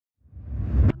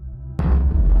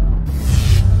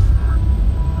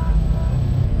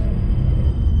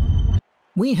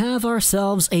we have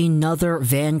ourselves another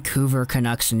Vancouver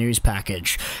Canucks news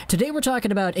package. Today we're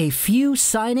talking about a few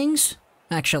signings.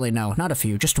 Actually, no, not a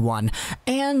few, just one.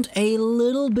 And a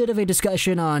little bit of a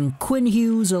discussion on Quinn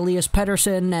Hughes, Elias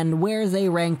Pettersson, and where they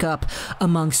rank up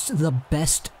amongst the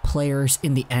best players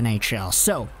in the NHL.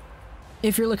 So,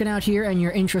 if you're looking out here and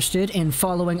you're interested in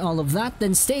following all of that,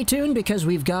 then stay tuned because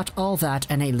we've got all that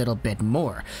and a little bit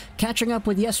more. Catching up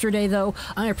with yesterday, though,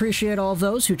 I appreciate all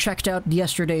those who checked out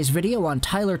yesterday's video on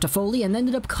Tyler Toffoli and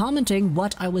ended up commenting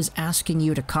what I was asking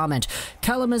you to comment.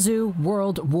 Kalamazoo,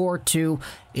 World War II.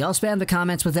 You all spammed the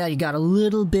comments with that. You got a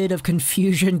little bit of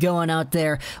confusion going out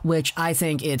there, which I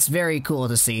think it's very cool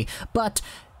to see. But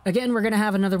again, we're going to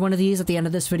have another one of these at the end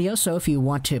of this video, so if you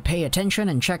want to pay attention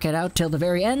and check it out till the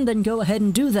very end, then go ahead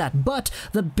and do that. But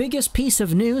the biggest piece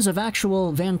of news of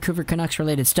actual Vancouver Canucks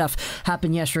related stuff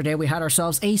happened yesterday. We had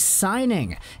ourselves a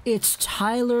signing. It's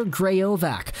Tyler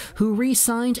Graovac, who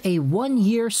re-signed a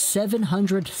one-year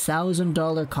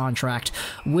 $700,000 contract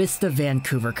with the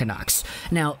Vancouver Canucks.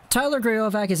 Now, Tyler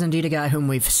Graovac is indeed a guy whom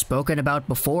we've spoken about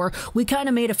before. We kind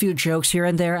of made a few jokes here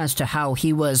and there as to how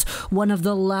he was one of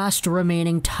the last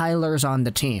remaining Tylers on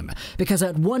the team, because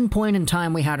at one point in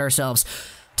time we had ourselves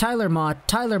Tyler Mott,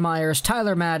 Tyler Myers,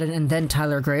 Tyler Madden, and then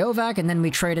Tyler Graovac, and then we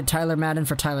traded Tyler Madden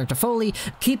for Tyler Toffoli,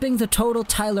 keeping the total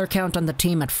Tyler count on the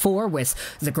team at 4 with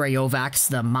the Graovacs,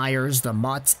 the Myers, the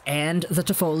Motts, and the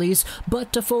Toffolis,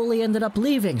 but Toffoli ended up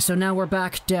leaving, so now we're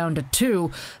back down to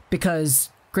 2 because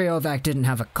Graovac didn't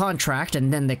have a contract,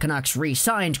 and then the Canucks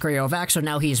re-signed Graovac, so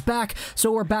now he's back,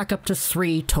 so we're back up to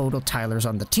 3 total Tylers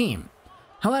on the team.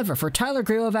 However, for Tyler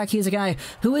Graovac, he's a guy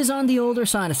who is on the older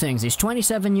side of things. He's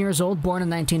 27 years old, born in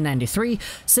 1993,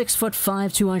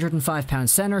 6'5", 205-pound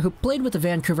center, who played with the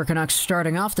Vancouver Canucks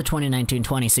starting off the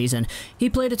 2019-20 season. He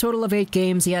played a total of 8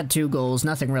 games, he had 2 goals,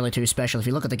 nothing really too special if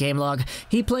you look at the game log.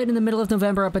 He played in the middle of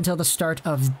November up until the start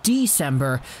of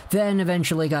December, then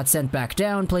eventually got sent back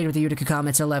down, played with the Utica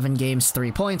Comets 11 games,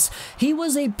 3 points. He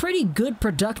was a pretty good,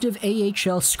 productive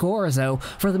AHL scorer, though,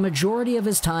 for the majority of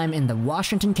his time in the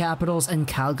Washington Capitals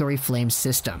and Calgary Flames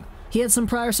system. He had some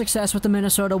prior success with the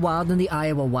Minnesota Wild and the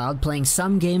Iowa Wild, playing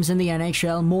some games in the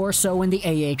NHL, more so in the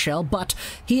AHL, but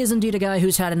he is indeed a guy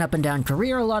who's had an up-and-down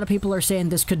career. A lot of people are saying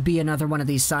this could be another one of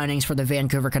these signings for the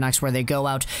Vancouver Canucks where they go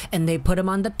out and they put him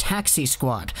on the taxi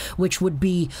squad, which would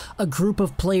be a group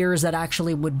of players that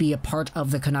actually would be a part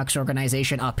of the Canucks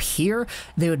organization up here.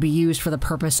 They would be used for the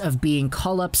purpose of being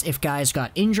call-ups if guys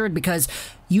got injured, because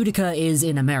Utica is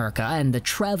in America, and the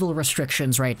travel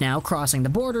restrictions right now crossing the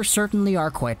border certainly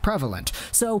are quite prevalent.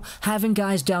 So having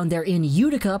guys down there in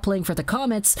Utica playing for the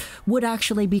Comets would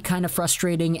actually be kind of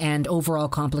frustrating and overall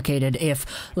complicated if,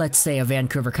 let's say, a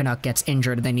Vancouver Canuck gets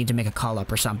injured and they need to make a call-up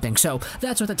or something. So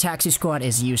that's what the taxi squad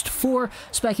is used for.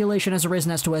 Speculation has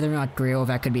arisen as to whether or not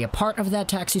Graovac could be a part of that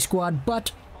taxi squad,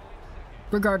 but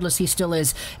regardless, he still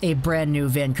is a brand new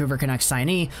Vancouver Canucks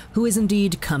signee who is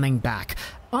indeed coming back.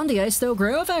 On the ice, though,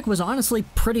 Graovac was honestly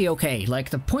pretty okay. Like,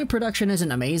 the point production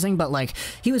isn't amazing, but, like,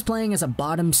 he was playing as a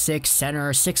bottom 6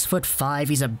 center, 6'5",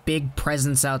 he's a big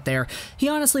presence out there. He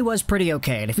honestly was pretty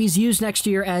okay, and if he's used next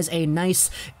year as a nice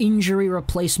injury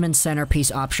replacement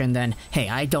centerpiece option, then, hey,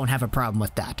 I don't have a problem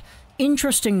with that.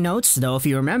 Interesting notes, though, if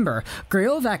you remember,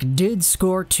 Graovac did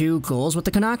score 2 goals with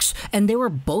the Canucks, and they were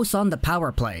both on the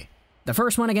power play. The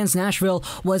first one against Nashville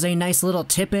was a nice little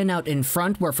tip-in out in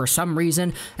front where for some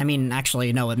reason, I mean,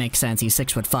 actually, no, it makes sense. He's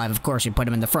 6'5", of course you put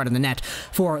him in the front of the net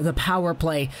for the power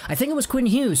play. I think it was Quinn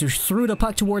Hughes who threw the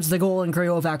puck towards the goal and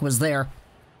Graovac was there.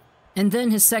 And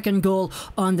then his second goal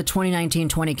on the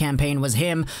 2019-20 campaign was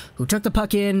him, who took the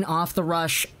puck in off the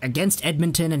rush against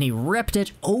Edmonton, and he ripped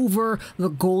it over the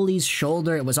goalie's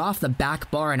shoulder. It was off the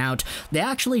back bar and out. They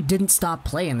actually didn't stop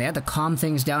playing. They had to calm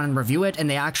things down and review it, and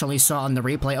they actually saw in the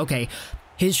replay, okay,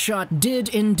 his shot did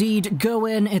indeed go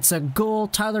in. It's a goal.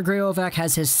 Tyler Graovac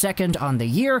has his second on the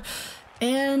year.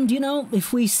 And, you know,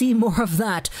 if we see more of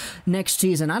that next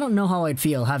season, I don't know how I'd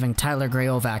feel having Tyler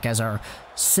Graovac as our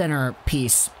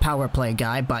centerpiece power play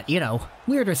guy, but, you know,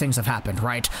 weirder things have happened,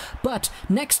 right? But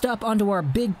next up onto our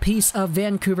big piece of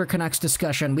Vancouver Canucks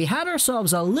discussion, we had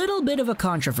ourselves a little bit of a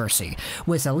controversy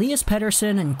with Elias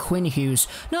Pettersson and Quinn Hughes,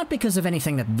 not because of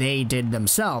anything that they did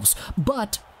themselves,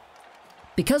 but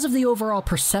because of the overall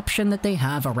perception that they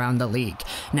have around the league.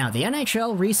 Now, the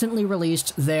NHL recently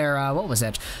released their,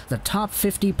 the top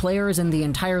 50 players in the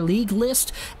entire league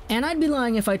list, and I'd be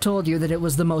lying if I told you that it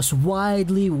was the most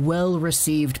widely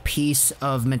well-received piece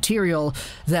of material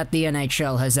that the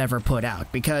NHL has ever put out,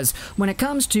 because when it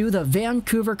comes to the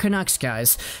Vancouver Canucks,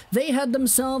 guys, they had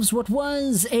themselves what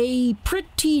was a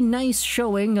pretty nice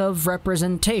showing of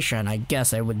representation, I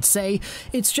guess I would say.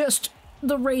 It's just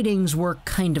the ratings were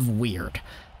kind of weird,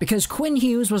 because Quinn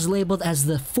Hughes was labeled as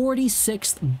the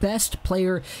 46th best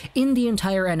player in the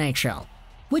entire NHL.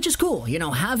 Which is cool, you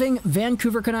know, having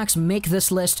Vancouver Canucks make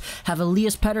this list, have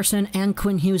Elias Pettersson and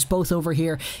Quinn Hughes both over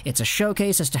here. It's a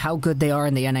showcase as to how good they are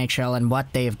in the NHL and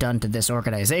what they've done to this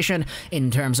organization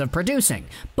in terms of producing.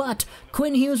 But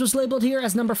Quinn Hughes was labeled here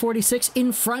as number 46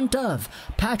 in front of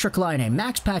Patrick Laine,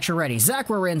 Max Pacioretty, Zach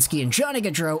Werenski, and Johnny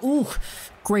Gaudreau. Ooh,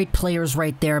 great players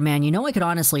right there, man. You know, I could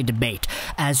honestly debate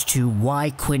as to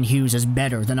why Quinn Hughes is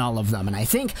better than all of them, and I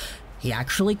think he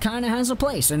actually kind of has a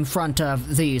place in front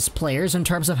of these players in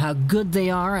terms of how good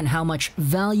they are and how much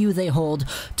value they hold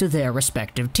to their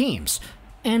respective teams.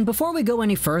 And before we go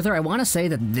any further, I want to say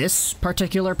that this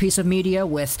particular piece of media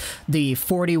with the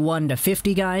 41 to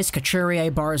 50 guys, Couturier,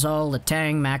 Barzal,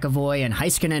 Letang, McAvoy, and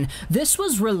Heiskanen, this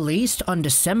was released on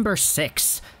December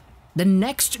 6th. The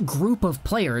next group of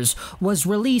players was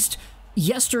released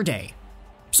yesterday.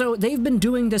 So they've been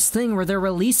doing this thing where they're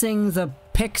releasing the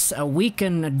picks a week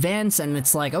in advance, and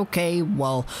it's like, okay,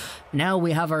 well, now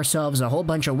we have ourselves a whole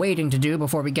bunch of waiting to do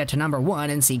before we get to number 1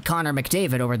 and see Connor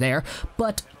McDavid over there.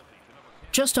 But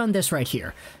just on this right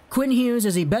here, Quinn Hughes,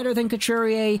 is he better than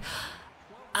Couturier?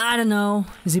 I don't know.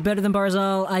 Is he better than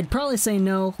Barzal? I'd probably say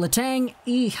no. Letang?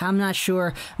 I'm not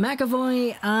sure.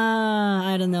 McAvoy?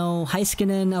 I don't know.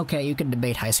 Heiskanen? Okay, you could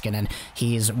debate Heiskanen.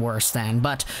 He's worse than,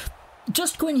 but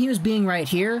just Quinn Hughes being right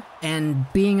here and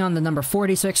being on the number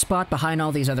 46 spot behind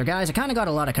all these other guys, it kind of got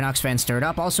a lot of Canucks fans stirred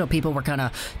up. Also, people were kind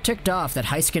of ticked off that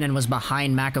Heiskanen was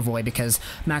behind McAvoy because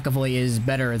McAvoy is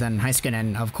better than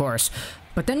Heiskanen, of course.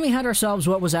 But then we had ourselves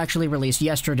what was actually released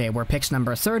yesterday, where picks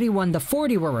number 31 to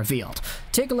 40 were revealed.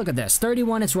 Take a look at this.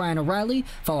 31 is Ryan O'Reilly,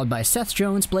 followed by Seth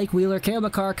Jones, Blake Wheeler, Cale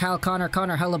Makar, Kyle Connor,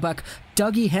 Connor Hellebuyck,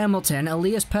 Dougie Hamilton,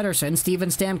 Elias Pettersson, Steven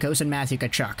Stamkos, and Matthew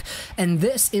Tkachuk. And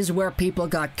this is where people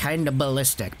got kind of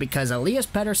ballistic, because Elias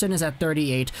Pettersson is at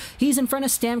 38. He's in front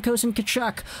of Stamkos and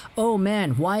Tkachuk. Oh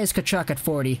man, why is Tkachuk at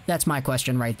 40? That's my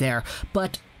question right there.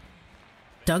 But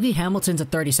Dougie Hamilton's at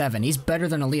 37. He's better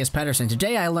than Elias Pettersson.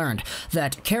 Today I learned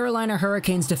that Carolina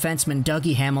Hurricanes defenseman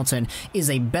Dougie Hamilton is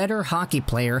a better hockey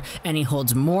player, and he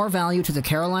holds more value to the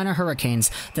Carolina Hurricanes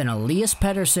than Elias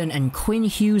Pettersson and Quinn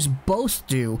Hughes both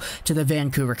do to the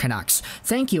Vancouver Canucks.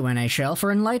 Thank you, NHL,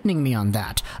 for enlightening me on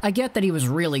that. I get that he was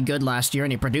really good last year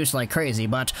and he produced like crazy,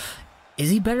 but is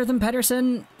he better than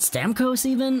Pettersson? Stamkos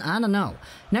even? I don't know.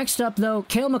 Next up, though,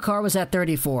 Cale Makar was at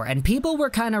 34, and people were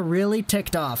kind of really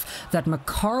ticked off that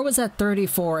Makar was at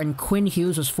 34 and Quinn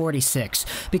Hughes was 46,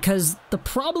 because the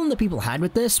problem that people had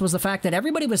with this was the fact that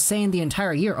everybody was saying the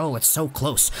entire year, oh, it's so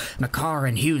close. Makar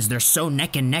and Hughes, they're so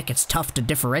neck and neck, it's tough to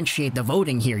differentiate the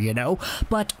voting here, you know?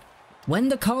 But when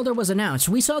the caller was announced,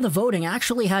 we saw the voting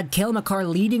actually had Cale Makar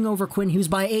leading over Quinn Hughes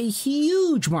by a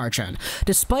huge margin,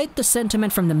 despite the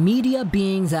sentiment from the media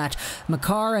being that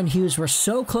Makar and Hughes were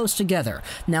so close together.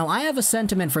 Now, I have a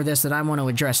sentiment for this that I want to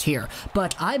address here,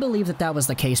 but I believe that that was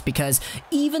the case because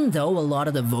even though a lot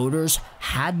of the voters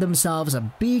had themselves a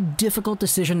big, difficult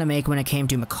decision to make when it came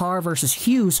to Makar versus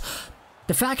Hughes,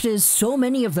 the fact is so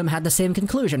many of them had the same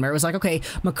conclusion, where it was like, okay,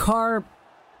 Makar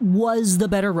was the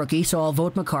better rookie, so I'll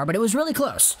vote Makar, but it was really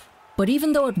close. But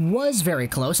even though it was very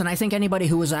close, and I think anybody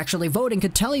who was actually voting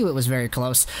could tell you it was very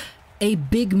close, a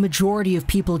big majority of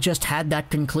people just had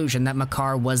that conclusion that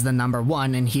Makar was the number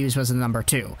 1 and Hughes was the number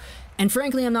 2. And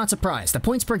frankly, I'm not surprised. The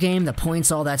points per game, the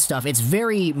points, all that stuff, it's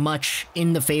very much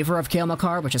in the favor of Cale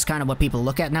Makar, which is kind of what people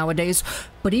look at nowadays.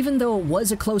 But even though it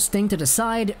was a close thing to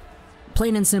decide,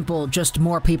 plain and simple, just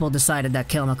more people decided that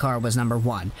Cale Makar was number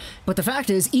 1. But the fact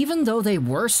is, even though they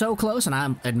were so close, and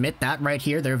I admit that right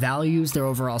here, their values, their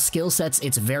overall skill sets,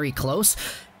 it's very close.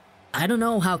 I don't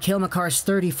know how Cale Makar's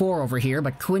 34 over here,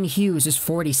 but Quinn Hughes is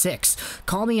 46.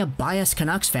 Call me a biased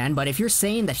Canucks fan, but if you're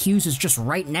saying that Hughes is just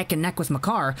right neck and neck with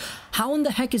Makar, how in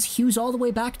the heck is Hughes all the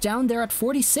way back down there at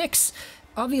 46?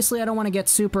 Obviously, I don't want to get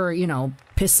super, you know,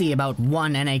 pissy about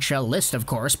one NHL list, of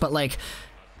course, but like,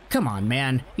 come on,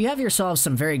 man. You have yourselves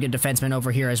some very good defensemen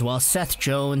over here as well. Seth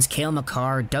Jones, Cale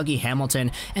Makar, Dougie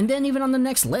Hamilton, and then even on the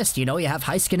next list, you know, you have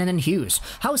Heiskanen and Hughes.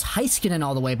 How's Heiskanen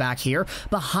all the way back here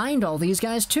behind all these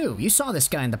guys too? You saw this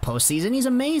guy in the postseason. He's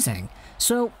amazing.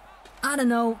 So, I don't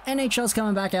know. NHL's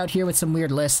coming back out here with some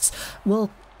weird lists. We'll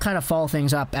kind of follow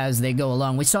things up as they go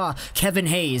along. We saw Kevin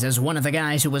Hayes as one of the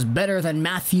guys who was better than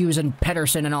Matthews and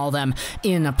Pettersson and all them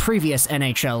in a previous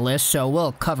NHL list, so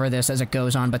we'll cover this as it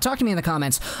goes on. But talk to me in the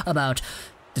comments about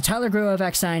the Tyler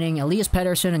Graovac signing, Elias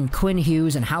Pettersson and Quinn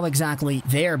Hughes, and how exactly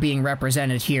they're being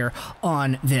represented here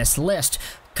on this list.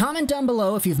 Comment down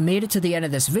below if you've made it to the end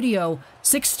of this video,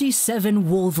 67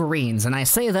 Wolverines, and I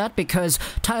say that because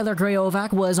Tyler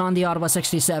Graovac was on the Ottawa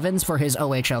 67s for his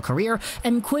OHL career,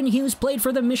 and Quinn Hughes played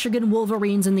for the Michigan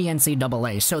Wolverines in the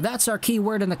NCAA. So that's our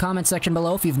keyword in the comment section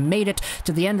below. If you've made it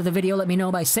to the end of the video, let me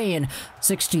know by saying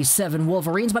 67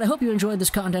 Wolverines, but I hope you enjoyed this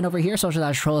content over here.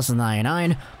 Social Trolls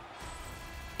 99,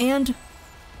 and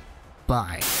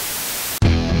bye.